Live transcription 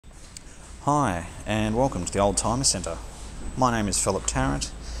Hi and welcome to the Oldtimer Centre. My name is Philip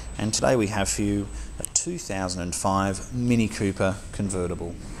Tarrant and today we have for you a 2005 Mini Cooper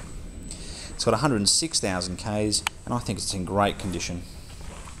convertible. It's got 106,000 Ks and I think it's in great condition.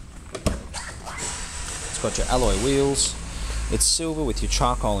 It's got your alloy wheels, it's silver with your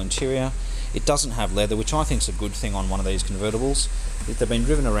charcoal interior. It doesn't have leather, which I think is a good thing on one of these convertibles. If they've been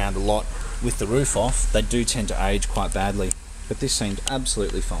driven around a lot with the roof off, they do tend to age quite badly, but this seemed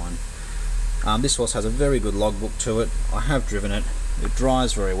absolutely fine. This horse has a very good logbook to it. I have driven it. It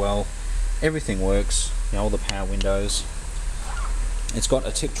drives very well. Everything works. You know, all the power windows. It's got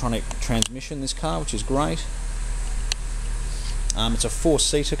a Tiptronic transmission, this car, which is great. It's a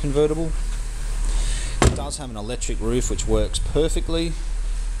 4-seater convertible. It does have an electric roof, which works perfectly.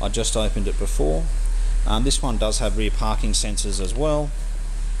 I just opened it before. This one does have rear parking sensors as well.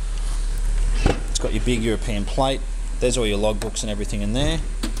 It's got your big European plate. There's all your logbooks and everything in there.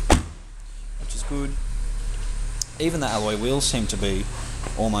 Good. Even the alloy wheels seem to be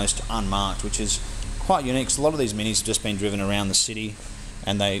almost unmarked, which is quite unique. So a lot of these minis have just been driven around the city,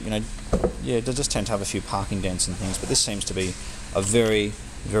 and they just tend to have a few parking dents and things. But this seems to be a very,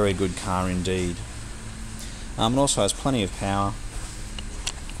 very good car indeed. It also has plenty of power.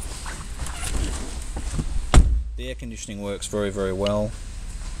 The air conditioning works very, very well.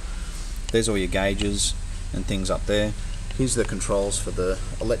 There's all your gauges and things up there. Here's the controls for the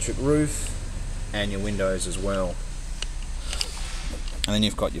electric roof and your windows as well. And then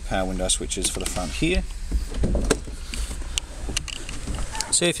you've got your power window switches for the front here.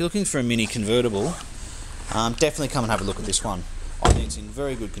 So if you're looking for a mini convertible, definitely come and have a look at this one. I think it's in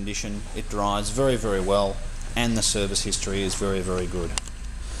very good condition, it drives very, very well, and the service history is very, very good.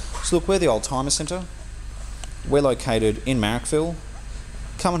 So look, we're the Oldtimer Centre. We're located in Marrickville.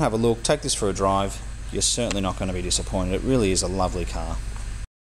 Come and have a look, take this for a drive. You're certainly not going to be disappointed. It really is a lovely car.